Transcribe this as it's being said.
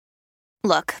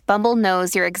Look, Bumble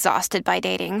knows you're exhausted by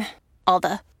dating. All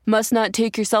the must not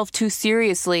take yourself too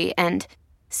seriously and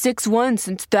 6'1"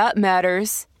 since that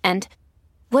matters. And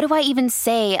what do I even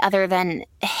say other than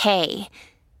hey?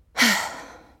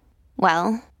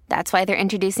 Well, that's why they're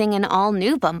introducing an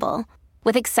all-new Bumble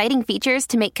with exciting features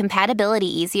to make compatibility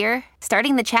easier,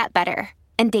 starting the chat better,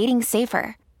 and dating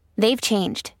safer. They've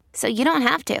changed, so you don't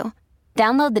have to.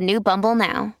 Download the new Bumble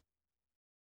now.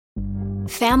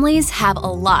 Families have a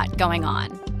lot going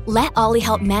on. Let Ollie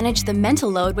help manage the mental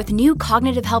load with new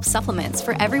cognitive help supplements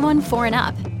for everyone 4 and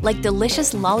up, like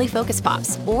delicious Lolly Focus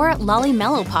Pops or Lolly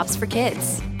Mellow Pops for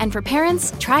kids. And for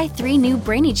parents, try 3 new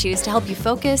Brainy Chews to help you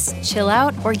focus, chill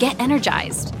out, or get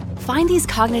energized. Find these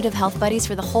cognitive health buddies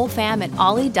for the whole fam at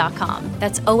ollie.com.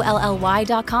 That's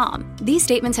OLLY.com. These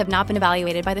statements have not been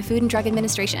evaluated by the Food and Drug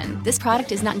Administration. This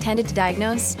product is not intended to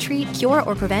diagnose, treat, cure,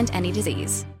 or prevent any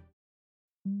disease.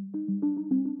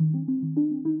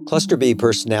 Cluster B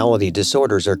personality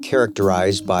disorders are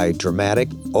characterized by dramatic,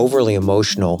 overly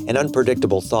emotional, and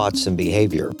unpredictable thoughts and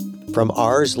behavior. From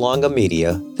Ars Longa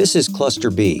Media, this is Cluster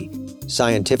B,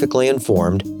 scientifically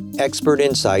informed, expert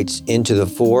insights into the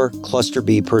 4 Cluster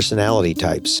B personality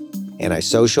types: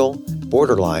 antisocial,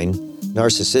 borderline,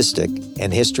 narcissistic,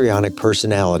 and histrionic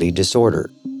personality disorder.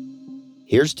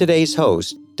 Here's today's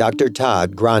host, Dr.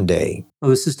 Todd Grande. Hello,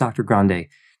 this is Dr. Grande.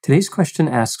 Today's question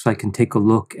asks if I can take a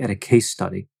look at a case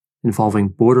study involving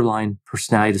borderline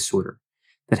personality disorder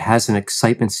that has an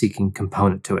excitement-seeking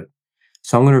component to it.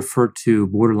 So I'm going to refer to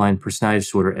borderline personality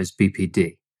disorder as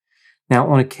BPD. Now,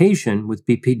 on occasion with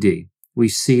BPD, we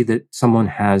see that someone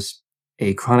has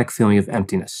a chronic feeling of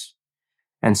emptiness.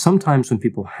 And sometimes when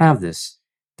people have this,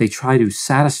 they try to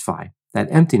satisfy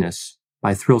that emptiness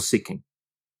by thrill-seeking.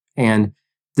 And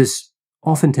this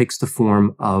often takes the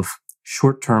form of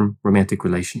short-term romantic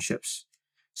relationships.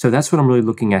 So that's what I'm really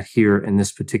looking at here in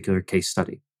this particular case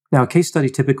study. Now, a case study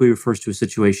typically refers to a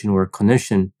situation where a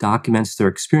clinician documents their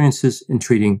experiences in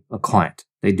treating a client.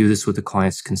 They do this with the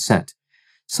client's consent.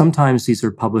 Sometimes these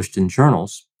are published in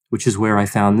journals, which is where I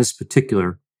found this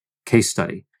particular case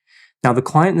study. Now, the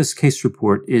client in this case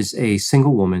report is a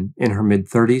single woman in her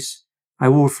mid-30s. I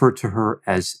will refer to her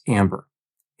as Amber.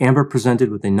 Amber presented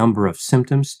with a number of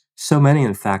symptoms, so many,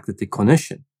 in fact, that the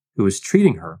clinician who was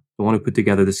treating her, the one who put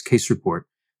together this case report,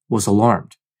 was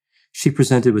alarmed. She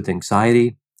presented with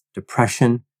anxiety,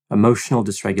 depression, emotional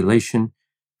dysregulation,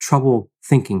 trouble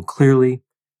thinking clearly,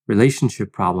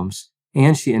 relationship problems,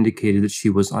 and she indicated that she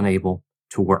was unable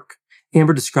to work.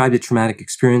 Amber described a traumatic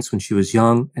experience when she was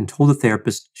young and told the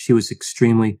therapist she was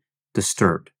extremely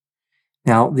disturbed.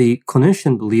 Now, the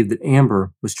clinician believed that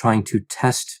Amber was trying to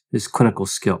test his clinical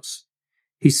skills.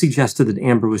 He suggested that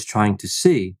Amber was trying to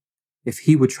see if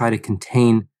he would try to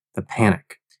contain the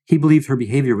panic. He believed her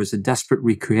behavior was a desperate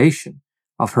recreation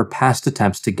of her past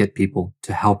attempts to get people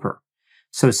to help her.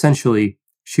 So essentially,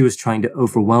 she was trying to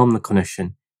overwhelm the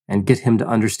clinician and get him to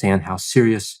understand how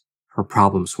serious her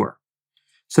problems were.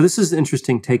 So this is an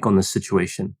interesting take on this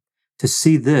situation, to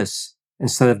see this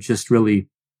instead of just really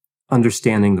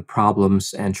understanding the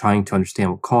problems and trying to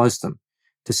understand what caused them,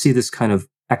 to see this kind of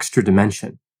extra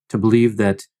dimension, to believe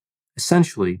that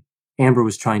essentially Amber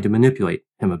was trying to manipulate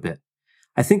him a bit.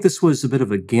 I think this was a bit of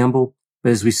a gamble,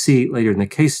 but as we see later in the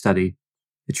case study,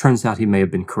 it turns out he may have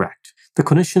been correct. The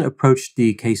clinician approached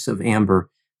the case of Amber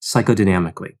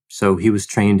psychodynamically. So he was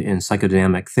trained in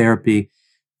psychodynamic therapy.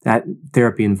 That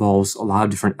therapy involves a lot of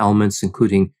different elements,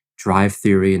 including drive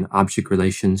theory and object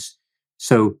relations.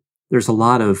 So there's a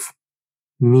lot of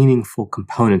meaningful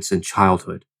components in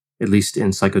childhood, at least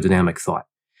in psychodynamic thought.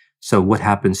 So what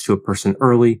happens to a person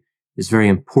early is very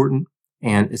important,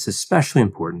 and it's especially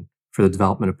important for the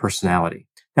development of personality.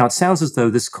 Now, it sounds as though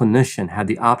this clinician had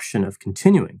the option of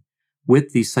continuing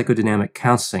with the psychodynamic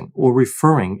counseling or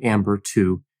referring Amber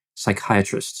to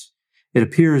psychiatrists. It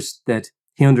appears that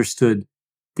he understood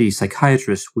the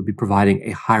psychiatrist would be providing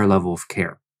a higher level of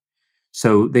care.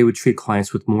 So they would treat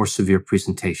clients with more severe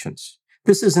presentations.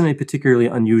 This isn't a particularly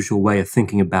unusual way of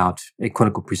thinking about a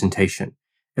clinical presentation.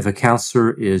 If a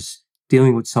counselor is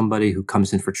dealing with somebody who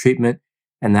comes in for treatment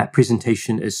and that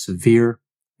presentation is severe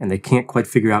and they can't quite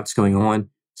figure out what's going on,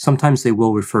 sometimes they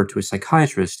will refer to a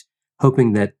psychiatrist,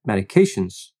 hoping that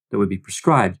medications that would be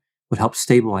prescribed would help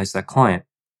stabilize that client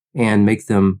and make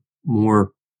them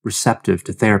more receptive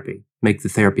to therapy, make the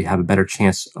therapy have a better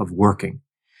chance of working.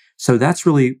 So that's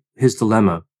really his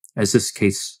dilemma as this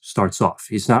case starts off.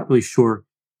 He's not really sure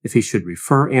if he should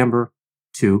refer Amber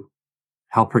to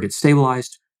help her get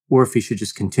stabilized or if he should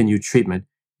just continue treatment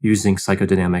using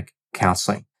psychodynamic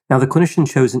counseling. Now, the clinician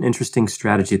chose an interesting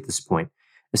strategy at this point,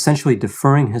 essentially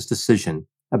deferring his decision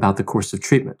about the course of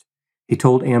treatment. He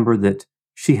told Amber that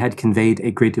she had conveyed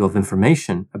a great deal of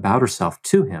information about herself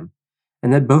to him,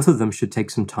 and that both of them should take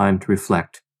some time to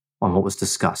reflect on what was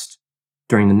discussed.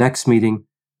 During the next meeting,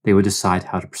 they would decide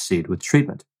how to proceed with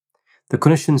treatment. The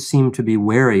clinician seemed to be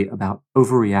wary about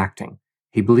overreacting.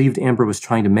 He believed Amber was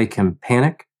trying to make him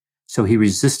panic, so he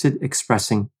resisted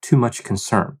expressing too much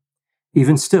concern.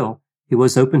 Even still, he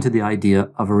was open to the idea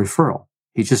of a referral.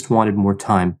 He just wanted more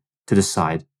time to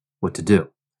decide what to do.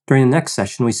 During the next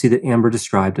session, we see that Amber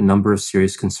described a number of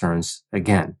serious concerns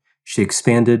again. She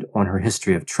expanded on her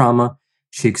history of trauma.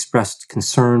 She expressed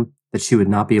concern that she would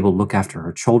not be able to look after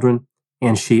her children,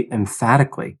 and she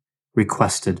emphatically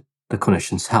requested the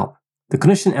clinician's help. The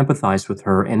clinician empathized with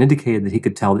her and indicated that he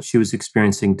could tell that she was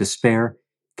experiencing despair,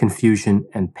 confusion,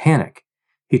 and panic.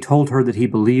 He told her that he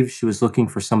believed she was looking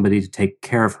for somebody to take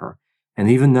care of her, and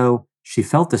even though she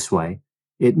felt this way,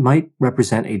 it might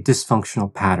represent a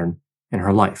dysfunctional pattern in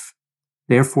her life.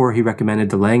 Therefore, he recommended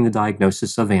delaying the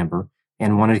diagnosis of Amber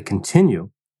and wanted to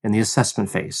continue in the assessment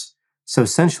phase. So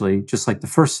essentially, just like the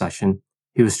first session,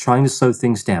 he was trying to slow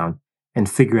things down and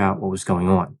figure out what was going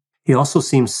on. He also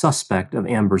seemed suspect of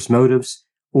Amber's motives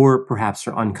or perhaps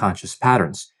her unconscious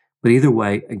patterns. But either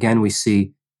way, again, we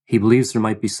see he believes there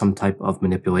might be some type of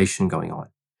manipulation going on.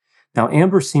 Now,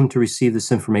 Amber seemed to receive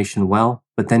this information well,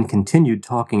 but then continued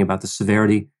talking about the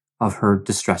severity of her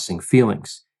distressing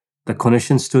feelings. The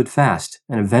clinician stood fast,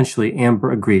 and eventually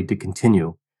Amber agreed to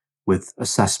continue with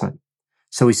assessment.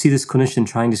 So we see this clinician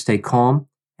trying to stay calm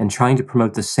and trying to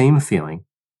promote the same feeling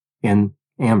in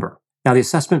Amber. Now, the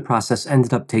assessment process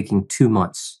ended up taking 2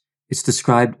 months. It's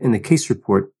described in the case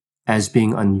report as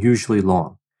being unusually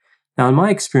long. Now, in my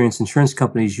experience, insurance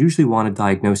companies usually want a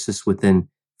diagnosis within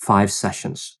 5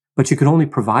 sessions, but you can only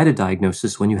provide a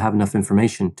diagnosis when you have enough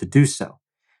information to do so.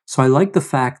 So I like the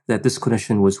fact that this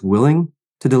clinician was willing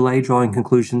to delay drawing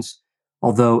conclusions,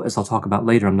 although, as I'll talk about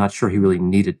later, I'm not sure he really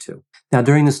needed to. Now,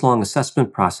 during this long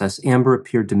assessment process, Amber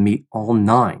appeared to meet all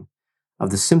 9 of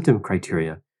the symptom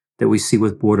criteria that we see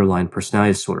with borderline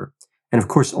personality disorder. And of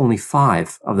course, only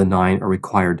 5 of the 9 are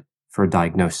required for a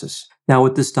diagnosis. Now,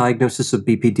 with this diagnosis of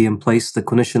BPD in place, the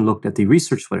clinician looked at the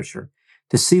research literature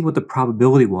to see what the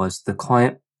probability was the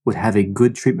client would have a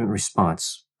good treatment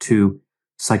response to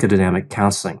psychodynamic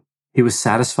counseling. He was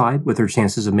satisfied with her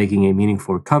chances of making a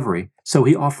meaningful recovery, so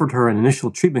he offered her an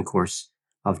initial treatment course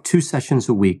of 2 sessions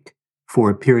a week for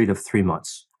a period of 3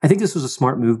 months. I think this was a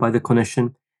smart move by the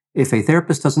clinician. If a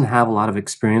therapist doesn't have a lot of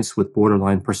experience with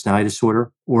borderline personality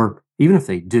disorder, or even if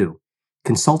they do,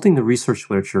 consulting the research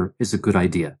literature is a good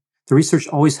idea. The research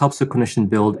always helps the clinician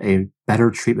build a better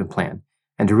treatment plan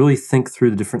and to really think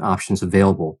through the different options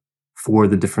available for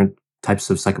the different types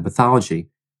of psychopathology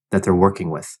that they're working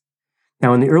with.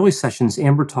 Now, in the early sessions,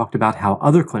 Amber talked about how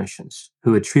other clinicians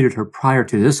who had treated her prior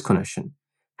to this clinician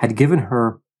had given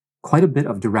her quite a bit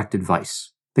of direct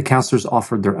advice. The counselors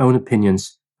offered their own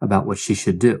opinions about what she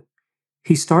should do.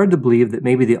 He started to believe that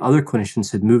maybe the other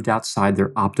clinicians had moved outside their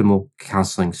optimal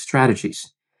counseling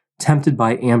strategies, tempted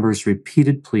by Amber's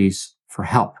repeated pleas for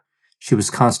help. She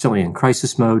was constantly in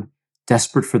crisis mode,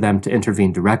 desperate for them to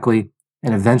intervene directly,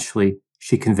 and eventually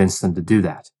she convinced them to do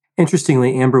that.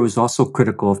 Interestingly, Amber was also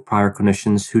critical of prior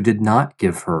clinicians who did not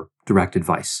give her direct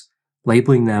advice,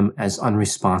 labeling them as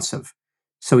unresponsive.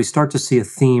 So we start to see a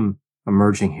theme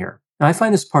emerging here. Now, I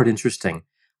find this part interesting.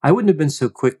 I wouldn't have been so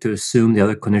quick to assume the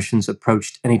other clinicians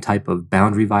approached any type of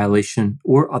boundary violation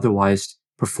or otherwise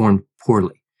performed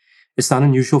poorly. It's not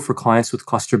unusual for clients with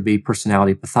cluster B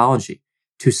personality pathology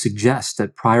to suggest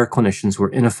that prior clinicians were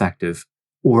ineffective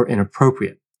or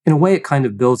inappropriate. In a way, it kind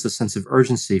of builds a sense of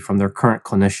urgency from their current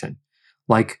clinician.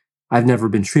 Like, I've never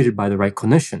been treated by the right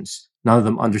clinicians. None of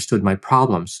them understood my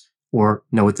problems or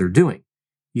know what they're doing.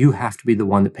 You have to be the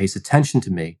one that pays attention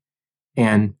to me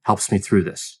and helps me through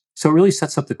this. So it really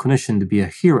sets up the clinician to be a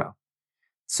hero.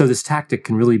 So this tactic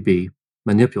can really be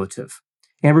manipulative.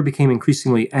 Amber became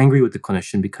increasingly angry with the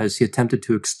clinician because he attempted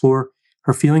to explore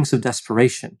her feelings of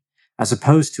desperation, as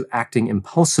opposed to acting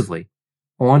impulsively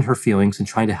on her feelings and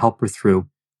trying to help her through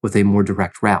with a more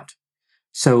direct route.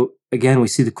 So again, we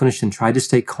see the clinician try to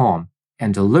stay calm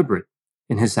and deliberate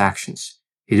in his actions.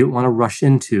 He didn't want to rush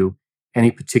into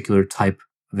any particular type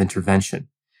of intervention.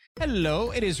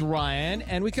 Hello, it is Ryan,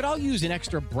 and we could all use an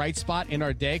extra bright spot in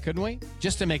our day, couldn't we?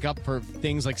 Just to make up for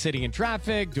things like sitting in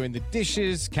traffic, doing the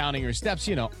dishes, counting your steps,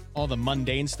 all the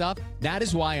mundane stuff. That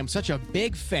is why I'm such a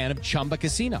big fan of Chumba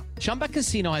Casino. Chumba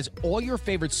Casino has all your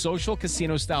favorite social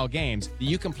casino-style games that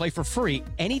you can play for free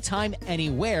anytime,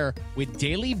 anywhere with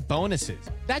daily bonuses.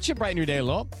 That should brighten your day a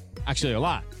little. Actually, a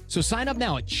lot. So sign up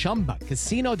now at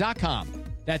ChumbaCasino.com.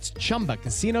 That's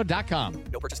ChumbaCasino.com.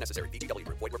 No purchase necessary. BGW.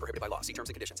 Void where prohibited by law. See terms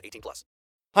and conditions. 18+.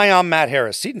 Hi, I'm Matt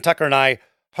Harris. Seton Tucker and I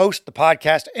host the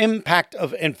podcast Impact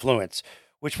of Influence,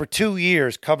 which for 2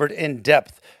 years covered in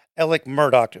depth Alec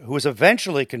Murdaugh, who was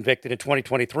eventually convicted in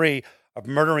 2023 of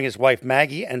murdering his wife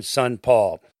Maggie and son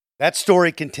Paul. That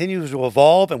story continues to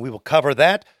evolve, and we will cover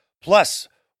that. Plus,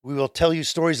 we will tell you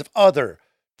stories of other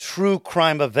true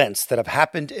crime events that have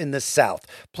happened in the South.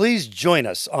 Please join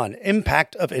us on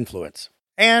Impact of Influence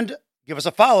and give us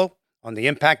a follow on the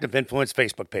Impact of Influence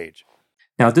Facebook page.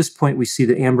 Now, at this point, we see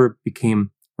that Amber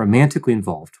became romantically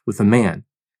involved with a man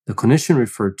the clinician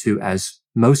referred to as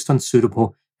most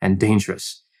unsuitable and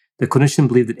dangerous. The clinician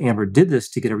believed that Amber did this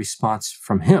to get a response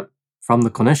from him, from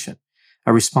the clinician,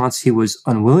 a response he was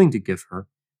unwilling to give her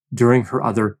during her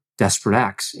other desperate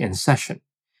acts in session.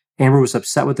 Amber was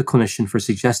upset with the clinician for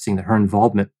suggesting that her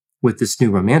involvement with this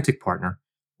new romantic partner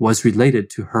was related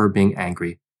to her being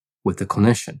angry with the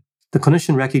clinician. The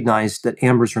clinician recognized that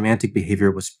Amber's romantic behavior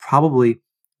was probably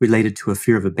related to a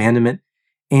fear of abandonment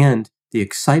and the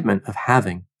excitement of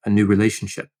having a new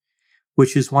relationship,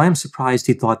 which is why I'm surprised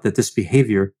he thought that this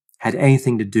behavior had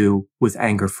anything to do with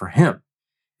anger for him.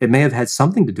 It may have had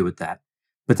something to do with that,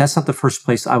 but that's not the first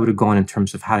place I would have gone in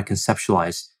terms of how to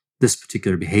conceptualize this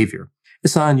particular behavior.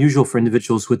 It's not unusual for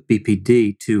individuals with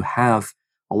BPD to have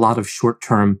a lot of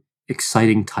short-term,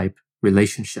 exciting type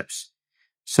relationships.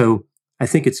 So I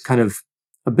think it's kind of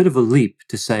a bit of a leap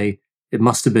to say it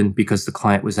must have been because the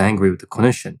client was angry with the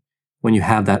clinician when you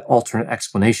have that alternate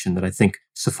explanation that I think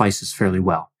suffices fairly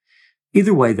well.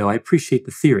 Either way, though, I appreciate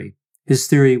the theory. His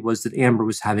theory was that Amber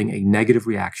was having a negative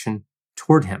reaction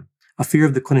toward him, a fear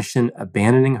of the clinician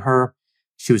abandoning her.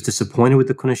 She was disappointed with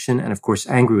the clinician and, of course,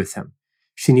 angry with him.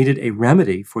 She needed a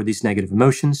remedy for these negative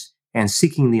emotions, and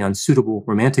seeking the unsuitable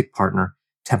romantic partner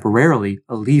temporarily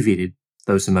alleviated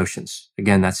those emotions.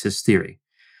 Again, that's his theory.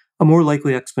 A more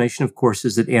likely explanation, of course,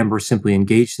 is that Amber simply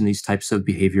engaged in these types of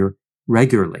behavior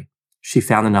regularly. She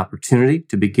found an opportunity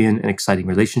to begin an exciting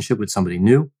relationship with somebody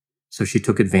new, so she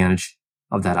took advantage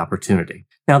of that opportunity.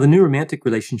 Now, the new romantic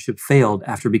relationship failed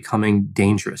after becoming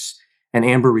dangerous, and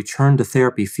Amber returned to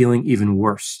therapy feeling even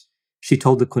worse. She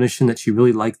told the clinician that she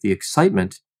really liked the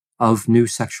excitement of new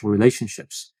sexual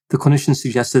relationships. The clinician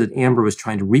suggested that Amber was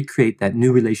trying to recreate that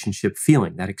new relationship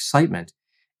feeling, that excitement,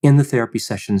 in the therapy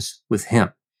sessions with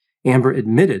him. Amber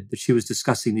admitted that she was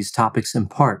discussing these topics in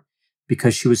part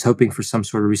because she was hoping for some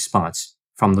sort of response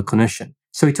from the clinician.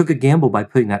 So he took a gamble by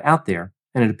putting that out there,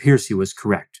 and it appears he was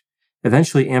correct.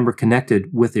 Eventually, Amber connected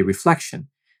with a reflection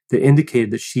that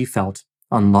indicated that she felt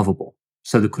unlovable.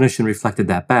 So the clinician reflected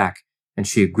that back, and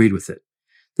she agreed with it.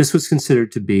 This was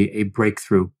considered to be a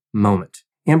breakthrough moment.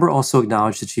 Amber also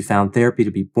acknowledged that she found therapy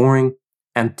to be boring,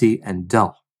 empty, and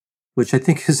dull, which I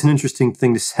think is an interesting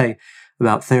thing to say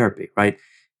about therapy, right?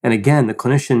 And again, the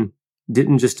clinician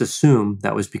didn't just assume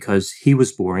that was because he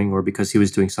was boring or because he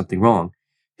was doing something wrong.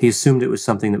 He assumed it was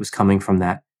something that was coming from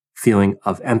that feeling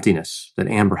of emptiness that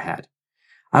Amber had.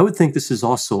 I would think this is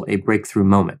also a breakthrough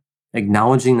moment,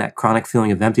 acknowledging that chronic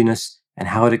feeling of emptiness and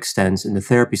how it extends into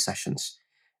therapy sessions,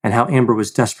 and how Amber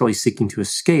was desperately seeking to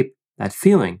escape that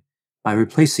feeling by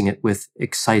replacing it with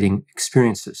exciting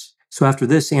experiences. So after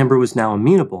this, Amber was now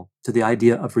amenable to the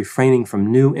idea of refraining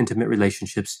from new intimate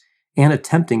relationships and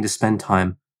attempting to spend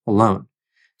time alone.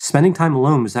 Spending time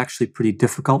alone was actually pretty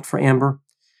difficult for Amber.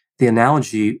 The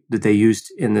analogy that they used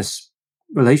in this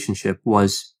relationship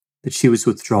was that she was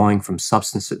withdrawing from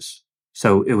substances.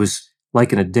 So it was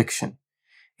like an addiction.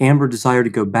 Amber desired to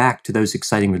go back to those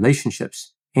exciting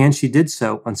relationships, and she did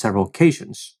so on several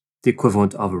occasions, the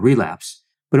equivalent of a relapse.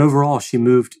 But overall, she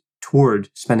moved toward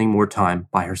spending more time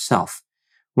by herself.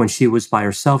 When she was by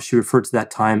herself, she referred to that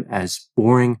time as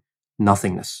boring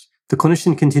nothingness. The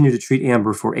clinician continued to treat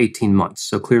Amber for 18 months,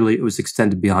 so clearly it was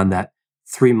extended beyond that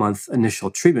 3-month initial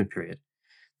treatment period.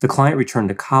 The client returned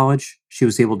to college. She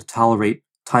was able to tolerate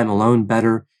time alone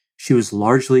better. She was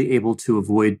largely able to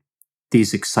avoid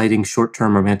these exciting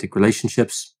short-term romantic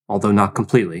relationships, although not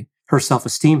completely. Her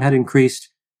self-esteem had increased,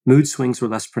 mood swings were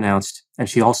less pronounced, and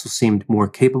she also seemed more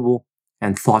capable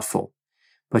and thoughtful.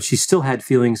 But she still had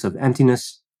feelings of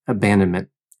emptiness, abandonment,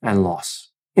 and loss.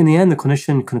 In the end, the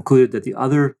clinician concluded that the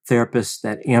other therapists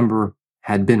that Amber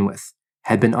had been with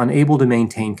had been unable to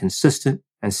maintain consistent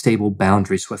and stable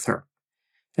boundaries with her.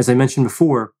 As I mentioned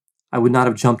before, I would not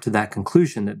have jumped to that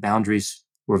conclusion that boundaries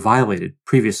were violated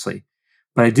previously,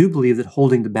 but I do believe that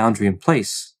holding the boundary in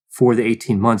place for the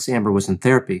 18 months Amber was in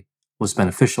therapy was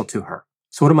beneficial to her.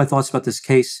 So what are my thoughts about this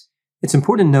case? It's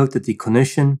important to note that the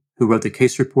clinician who wrote the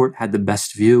case report had the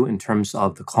best view in terms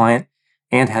of the client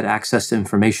and had access to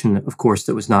information, of course,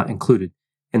 that was not included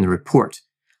in the report.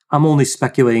 I'm only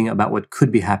speculating about what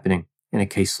could be happening in a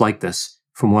case like this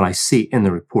from what I see in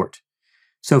the report.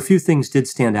 So a few things did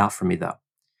stand out for me though.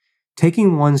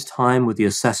 Taking one's time with the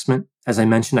assessment, as I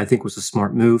mentioned, I think was a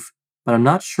smart move, but I'm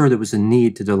not sure there was a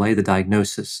need to delay the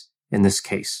diagnosis in this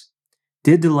case.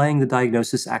 Did delaying the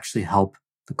diagnosis actually help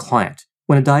the client?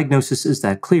 When a diagnosis is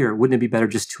that clear, wouldn't it be better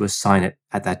just to assign it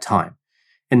at that time?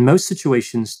 In most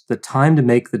situations, the time to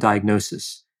make the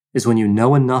diagnosis is when you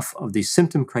know enough of the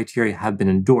symptom criteria have been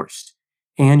endorsed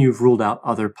and you've ruled out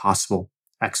other possible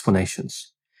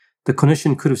explanations. The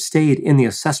clinician could have stayed in the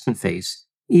assessment phase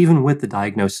even with the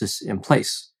diagnosis in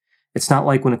place. It's not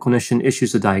like when a clinician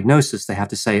issues a diagnosis, they have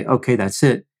to say, okay, that's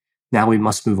it. Now we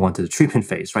must move on to the treatment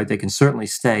phase, right? They can certainly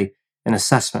stay in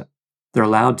assessment. They're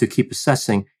allowed to keep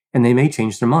assessing and they may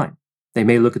change their mind. They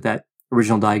may look at that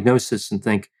original diagnosis and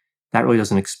think that really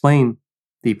doesn't explain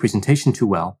the presentation too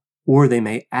well, or they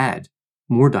may add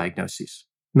more diagnoses.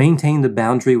 Maintain the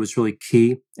boundary was really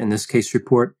key in this case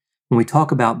report. When we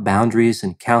talk about boundaries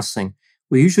in counseling,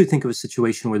 we usually think of a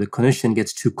situation where the clinician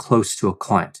gets too close to a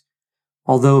client.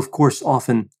 Although, of course,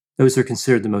 often those are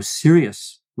considered the most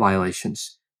serious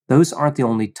violations. Those aren't the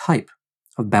only type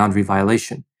of boundary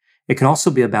violation. It can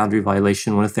also be a boundary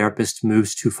violation when a therapist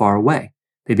moves too far away.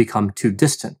 They become too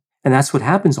distant. And that's what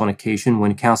happens on occasion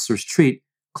when counselors treat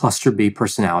cluster B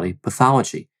personality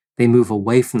pathology. They move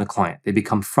away from the client. They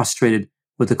become frustrated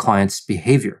with the client's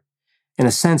behavior. In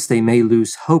a sense, they may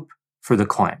lose hope for the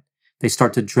client. They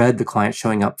start to dread the client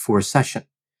showing up for a session.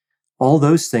 All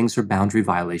those things are boundary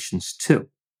violations too.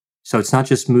 So it's not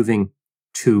just moving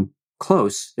too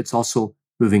close, it's also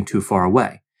moving too far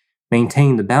away.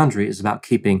 Maintaining the boundary is about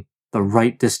keeping the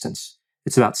right distance.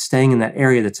 It's about staying in that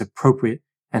area that's appropriate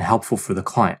and helpful for the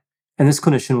client. And this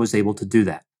clinician was able to do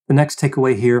that. The next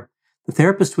takeaway here, the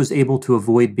therapist was able to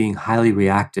avoid being highly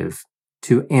reactive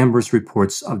to Amber's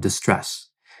reports of distress.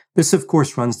 This, of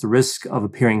course, runs the risk of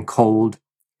appearing cold,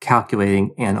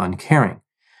 calculating, and uncaring.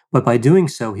 But by doing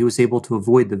so, he was able to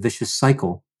avoid the vicious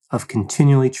cycle of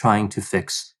continually trying to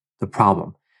fix the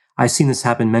problem. I've seen this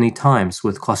happen many times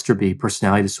with cluster B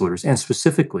personality disorders, and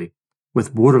specifically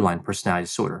with borderline personality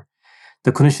disorder.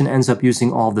 The clinician ends up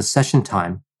using all the session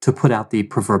time to put out the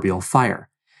proverbial fire.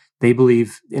 They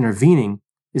believe intervening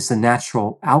is the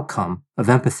natural outcome of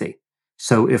empathy.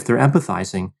 So if they're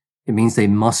empathizing, it means they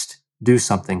must do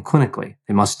something clinically.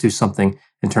 They must do something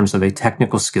in terms of a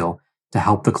technical skill to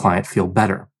help the client feel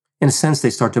better. In a sense, they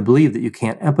start to believe that you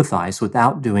can't empathize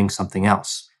without doing something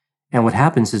else. And what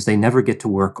happens is they never get to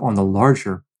work on the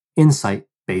larger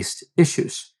insight-based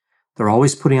issues. They're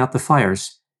always putting out the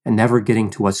fires and never getting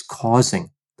to what's causing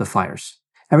the fires.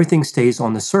 Everything stays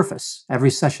on the surface. Every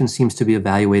session seems to be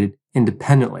evaluated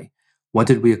independently. What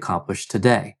did we accomplish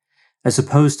today? As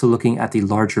opposed to looking at the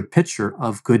larger picture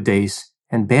of good days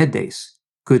and bad days,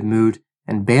 good mood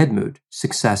and bad mood,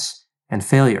 success and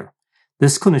failure.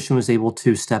 This clinician was able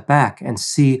to step back and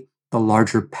see the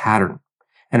larger pattern.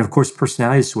 And of course,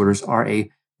 personality disorders are a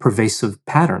pervasive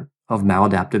pattern of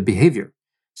maladaptive behavior.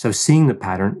 So seeing the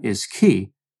pattern is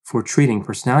key for treating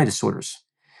personality disorders.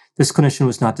 This clinician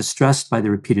was not distressed by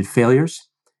the repeated failures.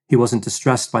 He wasn't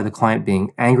distressed by the client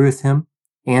being angry with him,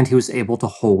 and he was able to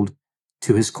hold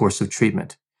to his course of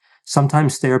treatment.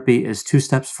 Sometimes therapy is 2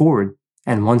 steps forward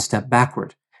and 1 step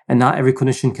backward, and not every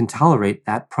clinician can tolerate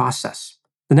that process.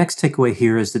 The next takeaway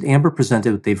here is that Amber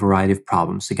presented with a variety of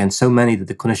problems, again, so many that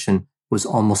the clinician was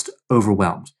almost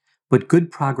overwhelmed, but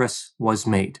good progress was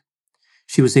made.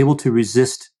 She was able to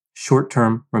resist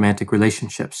short-term romantic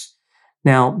relationships.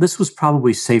 Now, this was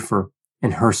probably safer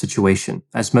in her situation,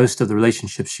 as most of the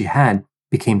relationships she had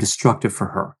became destructive for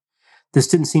her. This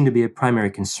didn't seem to be a primary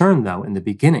concern, though, in the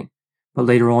beginning, but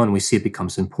later on we see it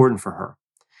becomes important for her.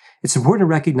 It's important to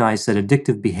recognize that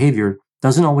addictive behavior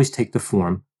doesn't always take the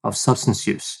form of substance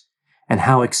use, and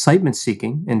how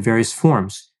excitement-seeking in various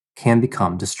forms can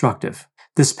become destructive.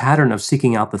 This pattern of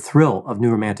seeking out the thrill of new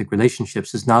romantic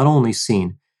relationships is not only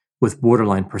seen with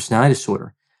borderline personality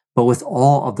disorder, but with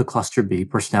all of the cluster B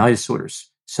personality disorders,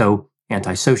 so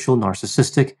antisocial,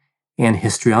 narcissistic, and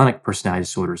histrionic personality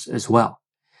disorders as well.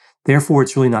 Therefore,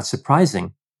 it's really not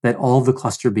surprising that all of the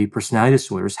cluster B personality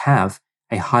disorders have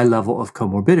a high level of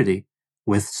comorbidity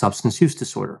with substance use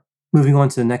disorder. Moving on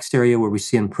to the next area where we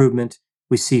see improvement,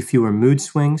 we see fewer mood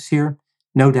swings here.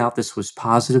 No doubt this was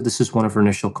positive. This is one of her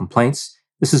initial complaints.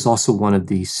 This is also one of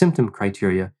the symptom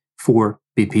criteria for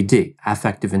BPD,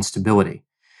 affective instability.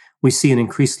 We see an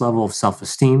increased level of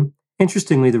self-esteem.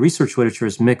 Interestingly, the research literature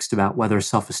is mixed about whether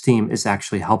self-esteem is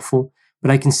actually helpful, but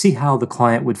I can see how the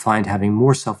client would find having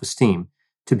more self-esteem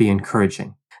to be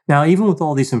encouraging. Now, even with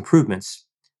all these improvements,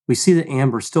 we see that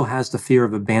Amber still has the fear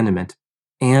of abandonment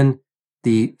and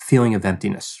the feeling of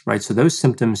emptiness, right? So those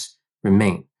symptoms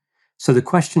remain. So the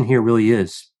question here really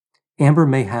is Amber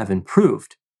may have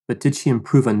improved, but did she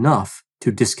improve enough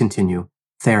to discontinue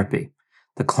therapy?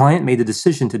 The client made the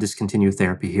decision to discontinue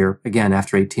therapy here, again,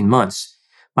 after 18 months.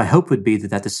 My hope would be that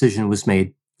that decision was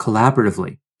made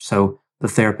collaboratively, so the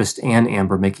therapist and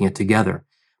Amber making it together.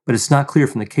 But it's not clear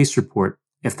from the case report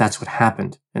if that's what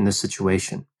happened in this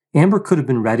situation. Amber could have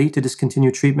been ready to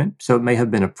discontinue treatment, so it may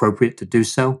have been appropriate to do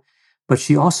so, but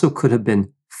she also could have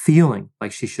been feeling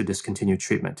like she should discontinue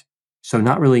treatment. So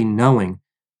not really knowing,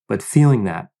 but feeling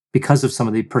that because of some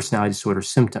of the personality disorder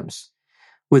symptoms.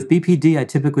 With BPD, I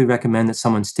typically recommend that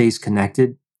someone stays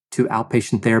connected to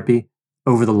outpatient therapy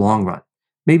over the long run.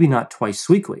 Maybe not twice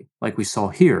weekly, like we saw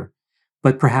here,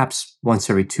 but perhaps once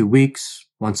every 2 weeks,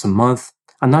 once a month.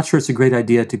 I'm not sure it's a great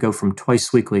idea to go from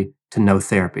twice weekly to no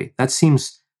therapy. That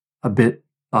seems a bit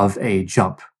of a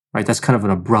jump, right? That's kind of an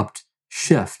abrupt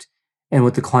shift and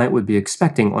what the client would be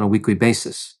expecting on a weekly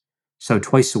basis. So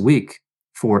twice a week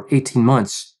for 18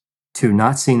 months to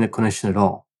not seeing the clinician at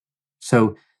all.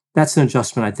 So that's an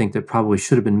adjustment I think that probably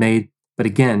should have been made. But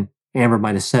again, Amber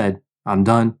might have said, I'm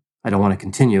done. I don't want to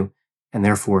continue. And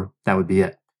therefore, that would be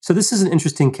it. So this is an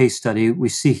interesting case study. We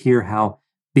see here how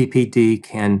BPD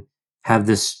can have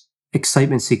this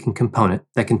excitement-seeking component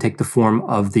that can take the form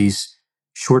of these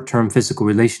short-term physical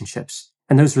relationships.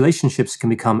 And those relationships can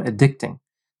become addicting.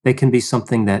 They can be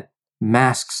something that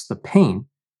masks the pain,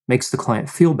 makes the client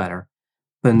feel better,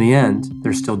 but in the end,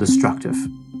 they're still destructive.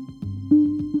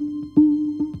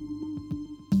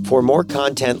 For more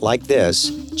content like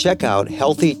this, check out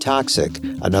Healthy Toxic,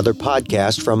 another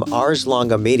podcast from Ars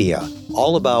Longa Media,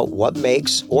 all about what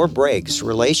makes or breaks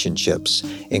relationships,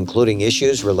 including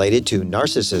issues related to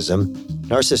narcissism,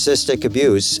 narcissistic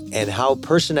abuse, and how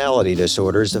personality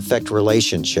disorders affect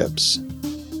relationships.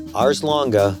 Ars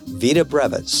Longa, Vita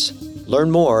Brevis.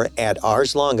 Learn more at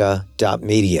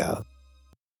arslonga.media.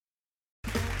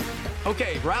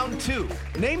 Okay, round two.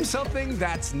 Name something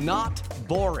that's not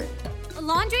boring. A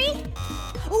laundry?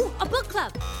 Ooh, a book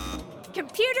club.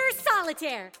 Computer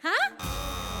solitaire, huh?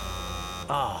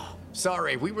 Ah,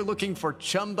 sorry, we were looking for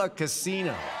Chumba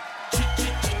Casino.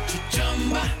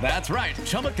 That's right,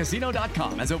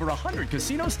 ChumbaCasino.com has over 100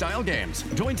 casino-style games.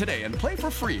 Join today and play for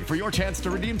free for your chance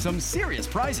to redeem some serious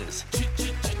prizes.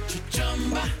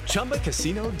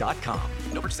 ChumbaCasino.com.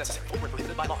 No purchase necessary. Void where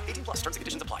prohibited by law. 18+ terms and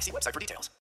conditions apply. See website for details.